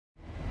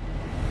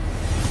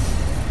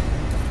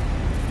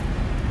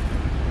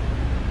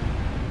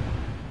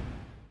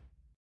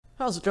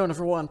How's it going,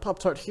 everyone?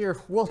 Pop-Tart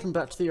here. Welcome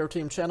back to the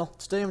Aeroteam channel.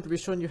 Today I'm going to be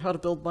showing you how to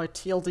build my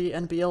TLD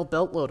NBL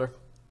belt loader.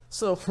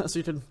 So, as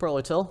you can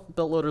probably tell,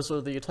 belt loaders are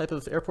the type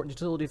of airport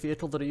utility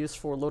vehicle that are used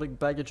for loading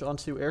baggage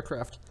onto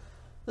aircraft.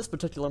 This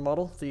particular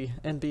model, the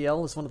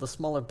NBL, is one of the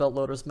smaller belt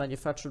loaders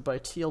manufactured by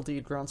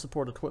TLD Ground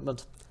Support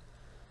Equipment.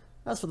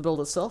 As for the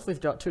build itself,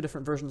 we've got two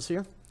different versions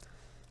here.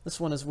 This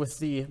one is with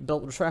the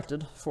belt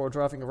retracted for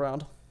driving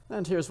around,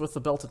 and here's with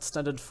the belt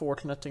extended for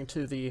connecting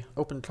to the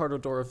open cargo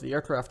door of the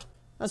aircraft.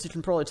 As you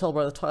can probably tell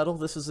by the title,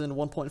 this is in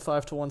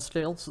 1.5:1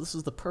 scale, so this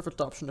is the perfect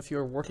option if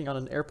you're working on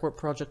an airport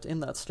project in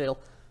that scale,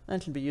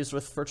 and can be used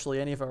with virtually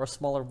any of our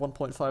smaller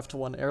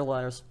 1.5:1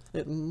 airliners.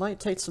 It might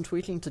take some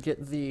tweaking to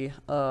get the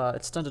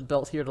extended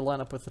belt here to line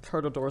up with the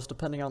cargo doors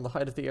depending on the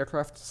height of the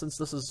aircraft, since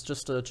this is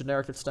just a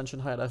generic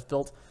extension height I've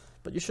built,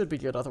 but you should be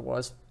good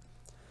otherwise.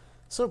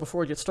 So before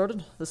we get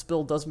started, this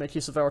build does make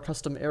use of our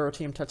custom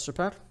Aeroteam texture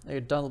pack.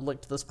 A download link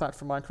to this pack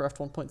for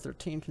Minecraft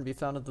 1.13 can be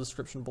found in the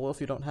description below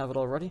if you don't have it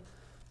already.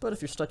 But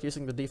if you're stuck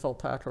using the default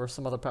pack or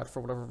some other pack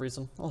for whatever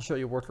reason, I'll show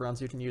you workarounds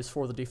you can use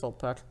for the default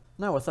pack.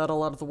 Now with that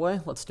all out of the way,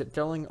 let's get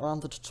going on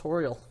the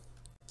tutorial.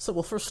 So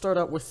we'll first start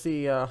out with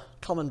the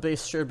common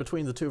base shared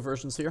between the two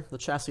versions here, the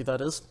chassis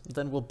that is.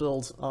 Then we'll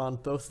build on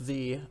both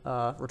the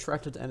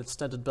retracted and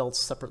extended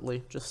belts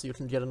separately, just so you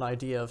can get an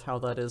idea of how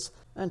that is.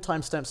 And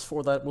timestamps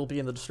for that will be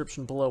in the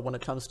description below when it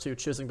comes to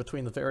choosing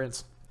between the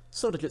variants.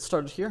 So to get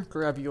started here,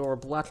 grab your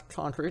black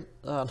concrete,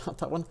 not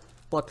that one,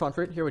 black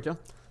concrete, here we go.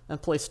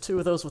 And place two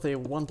of those with a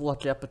 1 block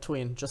gap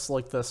between, just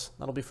like this.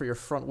 That'll be for your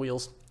front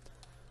wheels,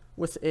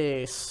 with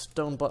a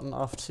stone button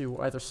off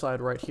to either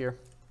side right here.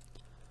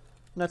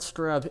 Next,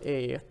 grab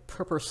a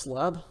purple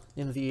slab.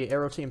 In the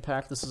Aeroteam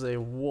pack, this is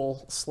a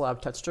wool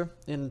slab texture.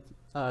 In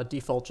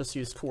default, just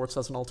use quartz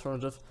as an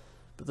alternative,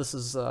 but this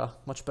is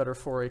much better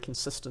for a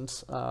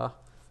consistent,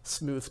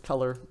 smooth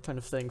color kind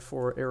of thing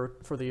for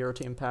the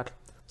Aeroteam pack.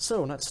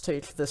 So let's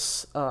take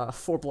this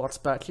 4 blocks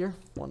back here,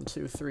 1,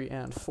 2, 3,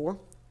 and 4.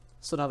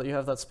 So now that you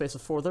have that space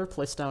of 4 there,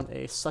 place down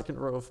a second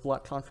row of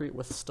black concrete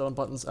with stone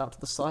buttons out to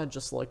the side,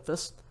 just like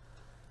this.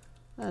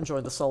 And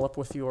join this all up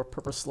with your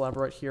purple slab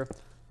right here.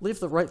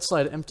 Leave the right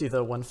side empty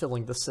though when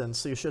filling this in,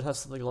 so you should have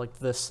something like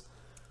this.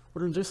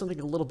 We're going to do something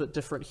a little bit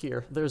different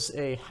here. There's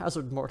a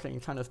hazard marking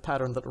kind of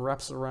pattern that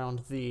wraps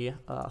around the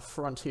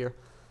front here.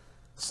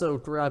 So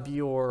grab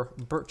your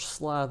birch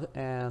slab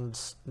and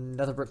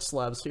nether brick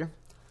slabs here.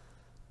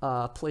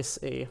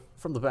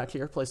 From the back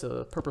here, place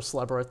a purple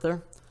slab right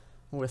there,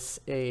 with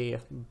a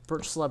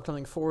birch slab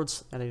coming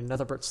forwards, and a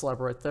nether brick slab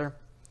right there,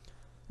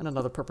 and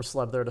another purple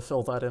slab there to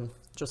fill that in,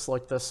 just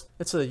like this.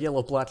 It's a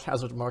yellow-black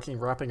hazard marking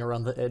wrapping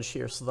around the edge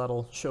here, so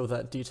that'll show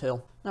that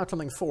detail. Now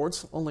coming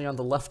forwards, only on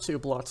the left 2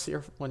 blocks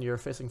here, when you're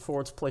facing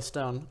forwards, place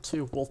down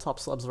 2 wool top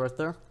slabs right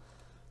there,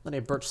 then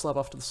a birch slab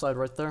off to the side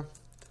right there,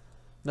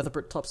 nether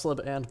brick top slab,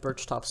 and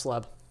birch top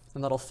slab,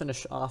 and that'll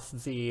finish off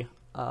the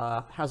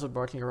hazard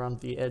marking around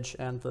the edge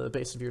and the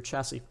base of your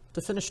chassis.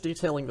 To finish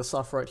detailing this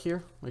off right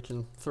here, we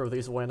can throw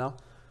these away now.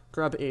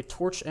 Grab a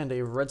torch and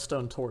a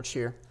redstone torch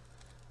here.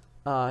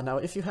 Now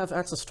if you have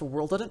access to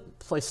World Edit,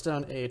 place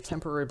down a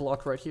temporary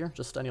block right here,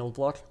 just any old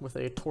block, with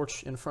a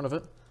torch in front of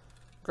it.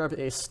 Grab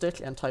a stick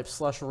and type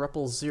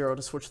 /repl0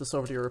 to switch this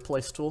over to your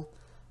replace tool,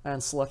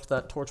 and select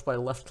that torch by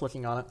left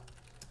clicking on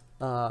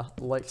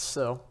it, like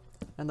so.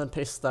 And then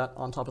paste that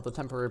on top of the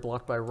temporary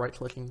block by right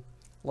clicking,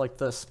 like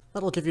this.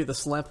 That'll give you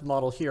this lamp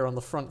model here on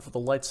the front for the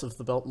lights of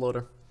the belt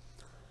loader.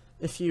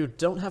 If you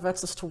don't have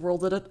access to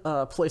World Edit,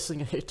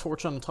 placing a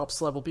torch on the top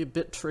slab will be a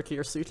bit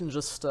trickier, so you can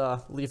just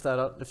leave that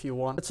out if you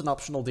want. It's an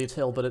optional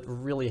detail, but it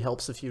really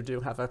helps if you do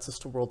have access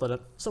to World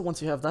Edit. So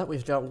once you have that,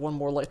 we've got one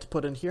more light to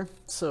put in here.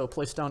 So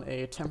place down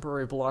a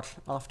temporary block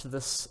off to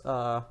this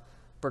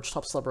birch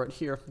top slab right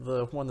here,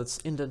 the one that's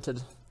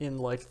indented in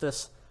like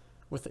this,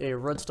 with a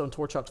redstone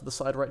torch out to the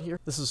side right here.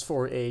 This is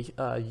for a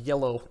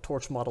yellow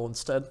torch model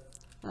instead.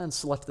 And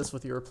select this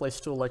with your replace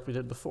tool like we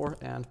did before,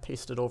 and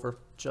paste it over,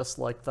 just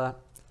like that.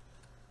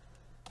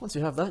 Once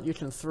you have that, you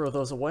can throw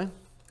those away,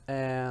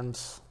 and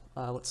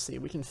let's see,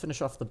 we can finish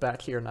off the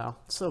back here now.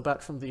 So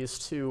back from these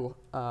 2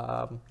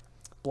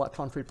 black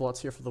concrete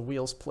blocks here for the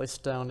wheels, place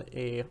down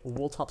a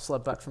wool top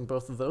slab back from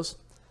both of those.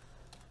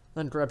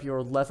 Then grab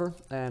your lever,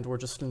 and we're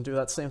just going to do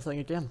that same thing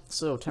again.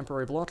 So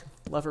temporary block,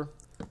 lever,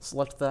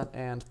 select that,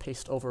 and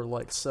paste over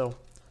like so.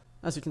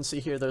 As you can see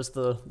here, there's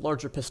the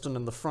larger piston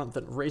in the front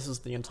that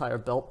raises the entire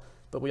belt,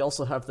 but we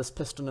also have this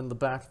piston in the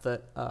back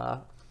that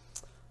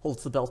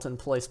holds the belt in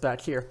place back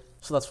here.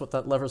 So that's what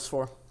that lever's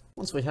for.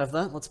 Once we have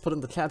that, let's put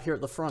in the cab here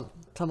at the front.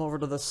 Come over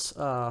to this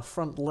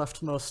front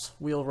leftmost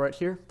wheel right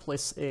here,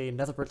 place a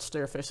nether brick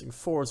stair facing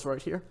forwards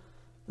right here.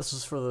 This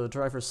is for the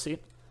driver's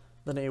seat.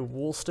 Then a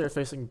wool stair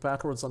facing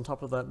backwards on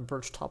top of that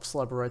birch top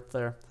slab right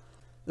there.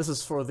 This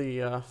is for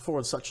the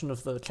forward section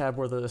of the cab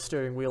where the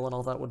steering wheel and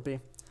all that would be.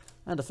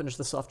 And to finish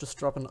this off, just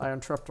drop an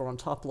iron trapdoor on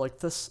top like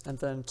this, and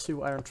then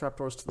 2 iron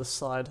trapdoors to the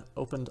side,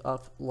 opened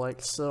up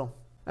like so.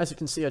 As you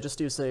can see, I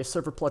just used a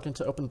server plugin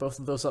to open both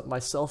of those up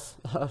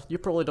myself. You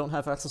probably don't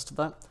have access to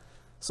that.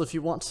 So if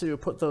you want to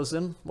put those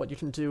in, what you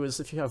can do is,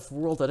 if you have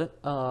World Edit,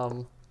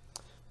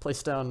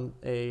 place down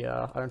a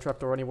iron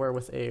trapdoor anywhere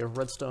with a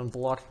redstone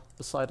block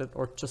beside it,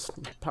 or just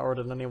power it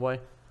in any way,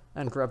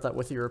 and grab that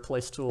with your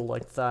place tool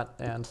like that,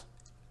 and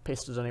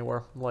paste it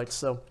anywhere, like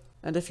so.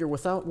 And if you're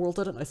without World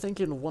Edit, I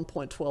think in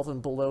 1.12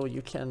 and below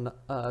you can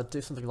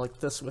do something like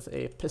this with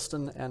a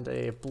piston and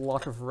a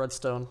block of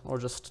redstone, or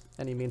just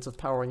any means of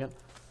powering it,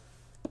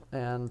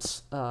 and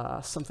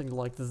something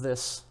like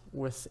this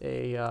with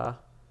a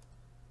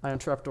iron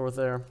trapdoor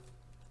there.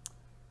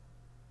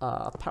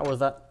 Power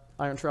that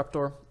iron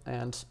trapdoor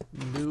and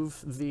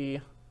move the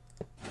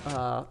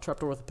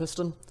trapdoor with a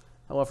piston.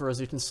 However,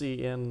 as you can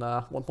see in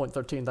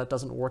 1.13, that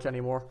doesn't work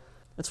anymore.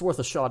 It's worth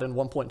a shot in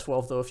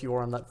 1.12 though if you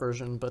are on that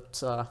version,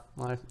 but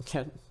I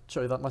can't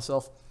show you that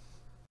myself.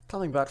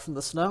 Coming back from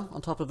this now,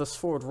 on top of this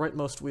forward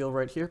rightmost wheel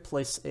right here,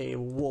 place a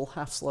wool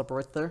half slab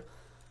right there.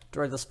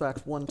 Drag this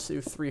back 1,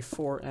 2, 3,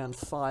 4, and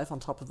 5 on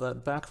top of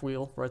that back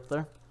wheel right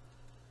there.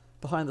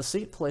 Behind the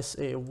seat, place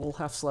a wool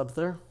half slab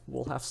there,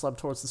 wool half slab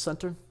towards the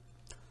center,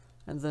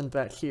 and then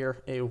back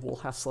here, a wool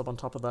half slab on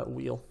top of that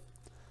wheel.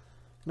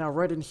 Now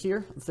right in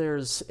here,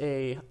 there's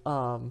a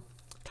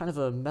kind of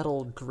a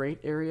metal grate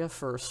area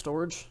for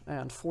storage,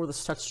 and for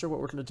this texture what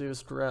we're going to do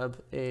is grab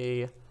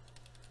a,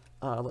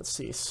 let's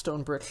see,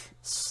 stone brick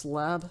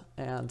slab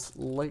and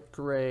light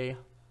gray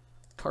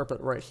carpet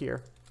right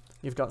here.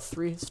 You've got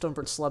 3 stone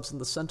brick slabs in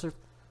the center,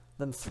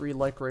 then 3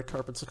 light gray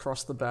carpets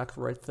across the back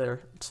right there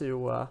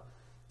to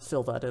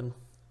fill that in.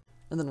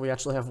 And then we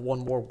actually have 1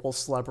 more wool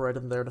slab right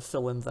in there to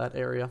fill in that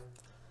area.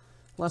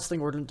 Last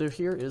thing we're going to do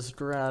here is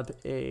grab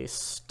a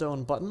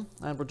stone button,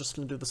 and we're just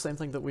going to do the same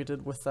thing that we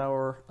did with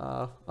our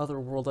other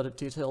World Edit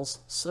details.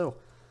 So,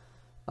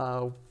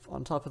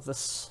 on top of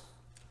this,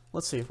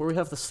 let's see, where we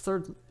have this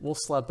 3rd wool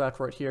slab back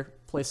right here,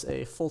 place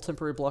a full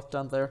temporary block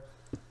down there,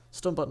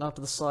 stone button out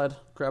to the side,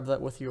 grab that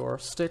with your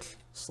stick,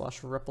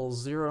 /ripple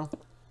 0,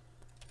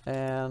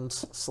 and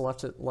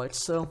select it like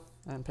so,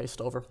 and paste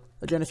over.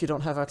 Again, if you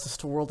don't have access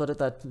to World Edit,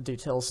 that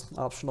detail's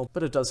optional,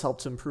 but it does help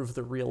to improve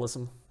the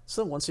realism.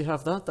 So once you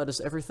have that, that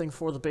is everything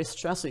for the base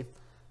chassis.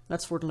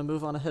 Next we're going to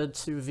move on ahead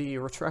to the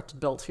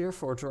retracted belt here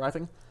for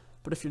driving,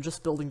 but if you're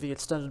just building the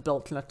extended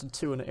belt connected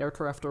to an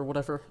aircraft or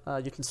whatever,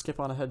 you can skip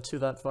on ahead to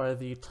that via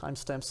the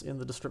timestamps in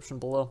the description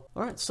below.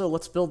 Alright, so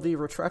let's build the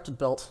retracted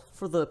belt.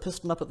 For the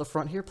piston up at the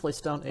front here,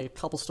 place down a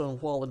cobblestone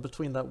wall in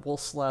between that wool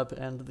slab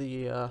and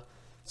the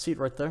seat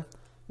right there,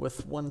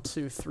 with 1,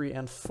 2, 3,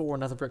 and 4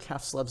 nether brick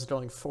half slabs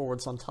going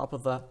forwards on top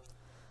of that.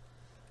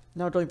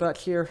 Now going back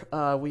here,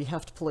 we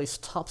have to place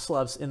top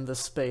slabs in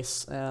this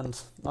space, and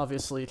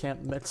obviously you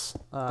can't mix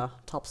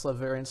top slab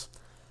variants.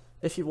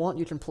 If you want,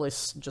 you can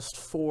place just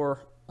 4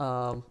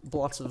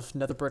 blocks of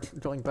nether brick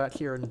going back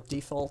here in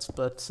default,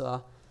 but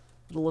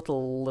it'll look a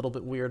little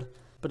bit weird.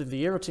 But in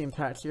the Aeroteam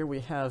pack here,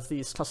 we have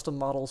these custom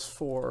models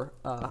for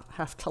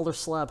half color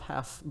slab,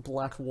 half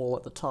black wool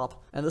at the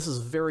top, and this is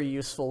very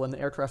useful in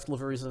aircraft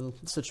liveries and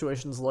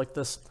situations like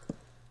this.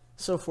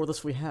 So for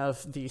this we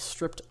have the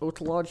stripped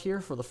oak log here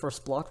for the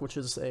first block, which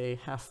is a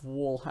half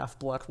wool, half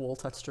black wool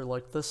texture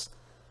like this,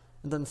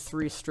 and then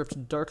 3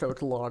 stripped dark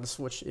oak logs,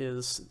 which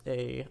is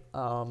a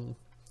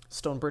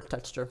stone brick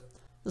texture.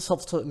 This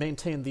helps to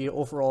maintain the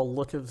overall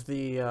look of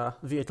the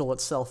vehicle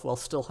itself while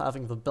still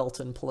having the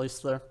belt in place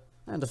there.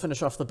 And to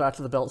finish off the back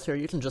of the belt here,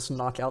 you can just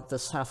knock out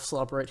this half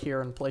slab right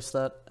here and place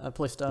that,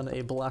 place down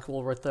a black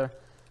wool right there,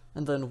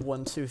 and then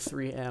 1, 2,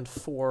 3, and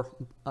 4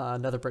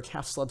 nether brick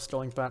half slabs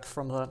going back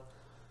from that.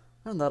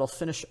 And that'll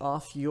finish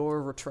off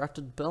your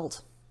retracted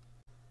belt.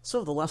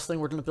 So the last thing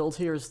we're going to build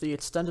here is the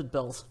extended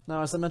belt.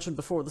 Now, as I mentioned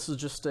before, this is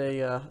just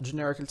a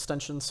generic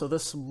extension, so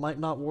this might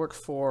not work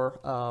for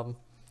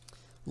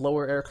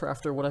lower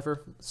aircraft or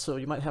whatever, so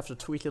you might have to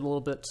tweak it a little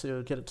bit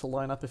to get it to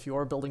line up if you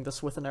are building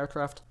this with an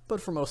aircraft.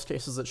 But for most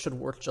cases it should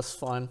work just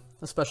fine,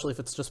 especially if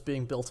it's just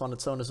being built on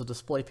its own as a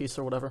display piece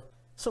or whatever.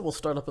 So we'll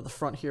start up at the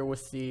front here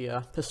with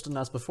the piston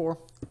as before,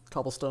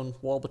 cobblestone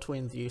wall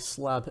between the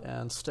slab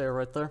and stair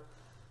right there.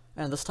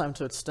 And this time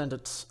to extend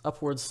it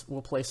upwards,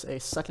 we'll place a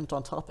 2nd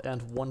on top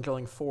and 1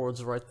 going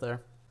forwards right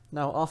there.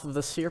 Now off of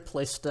this here,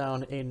 place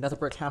down a nether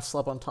brick half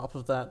slab on top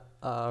of that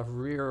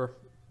rear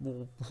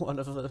one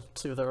of the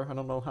 2 there, I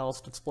don't know how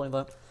else to explain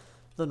that.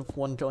 Then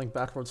 1 going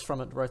backwards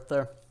from it right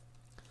there.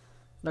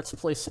 Next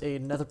place a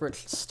nether brick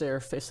stair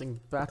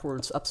facing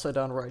backwards upside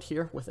down right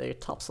here with a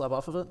top slab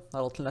off of it.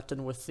 That'll connect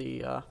in with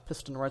the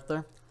piston right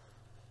there.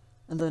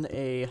 And then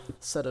a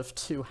set of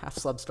 2 half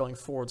slabs going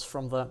forwards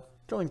from that.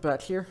 Going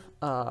back here,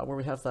 where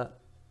we have that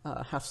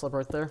half slab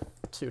right there,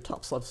 2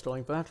 top slabs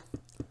going back,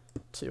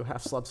 2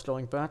 half slabs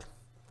going back,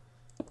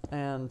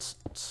 and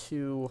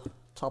 2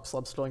 top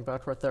slabs going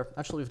back right there.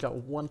 Actually, we've got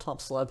 1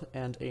 top slab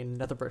and a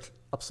nether brick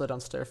upside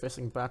down stair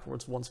facing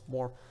backwards once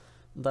more.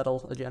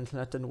 That'll again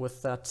connect in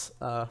with that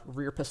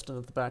rear piston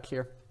at the back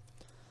here.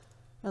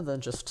 And then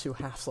just 2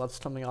 half slabs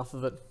coming off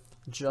of it,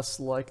 just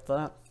like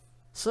that.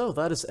 So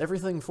that is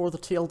everything for the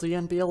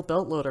TLD NBL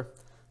belt loader.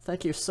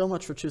 Thank you so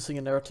much for choosing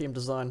an Aeroteam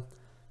design.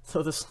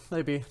 Though this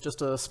may be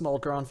just a small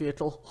ground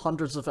vehicle,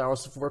 hundreds of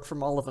hours of work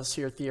from all of us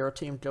here at the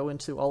Aeroteam go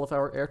into all of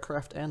our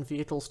aircraft and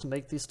vehicles to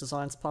make these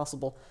designs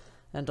possible,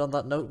 And on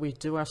that note, we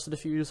do ask that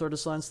if you use our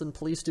designs, then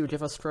please do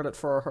give us credit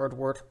for our hard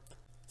work.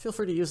 Feel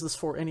free to use this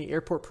for any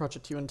airport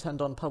project you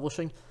intend on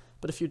publishing,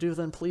 but if you do,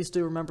 then please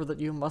do remember that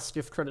you must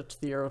give credit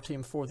to the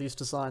Aeroteam for these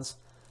designs.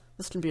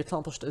 This can be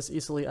accomplished as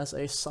easily as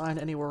a sign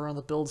anywhere on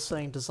the build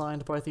saying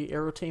designed by the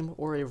Aeroteam,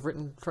 or a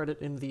written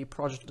credit in the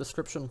project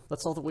description.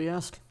 That's all that we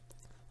ask.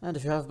 And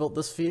if you have built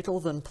this vehicle,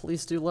 then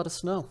please do let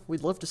us know.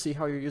 We'd love to see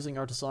how you're using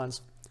our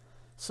designs.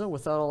 So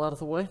with that all out of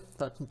the way,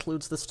 that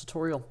concludes this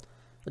tutorial.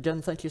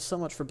 Again, thank you so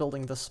much for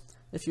building this.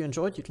 If you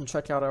enjoyed, you can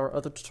check out our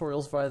other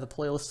tutorials via the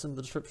playlists in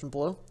the description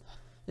below.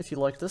 If you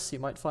like this, you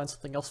might find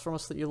something else from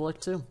us that you like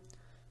too.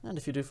 And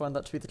if you do find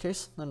that to be the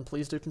case, then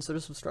please do consider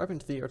subscribing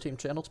to the Aeroteam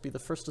channel to be the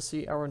first to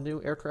see our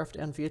new aircraft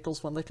and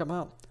vehicles when they come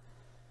out.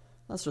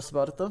 That's just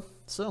about it though,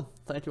 so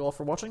thank you all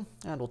for watching,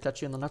 and we'll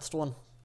catch you in the next one.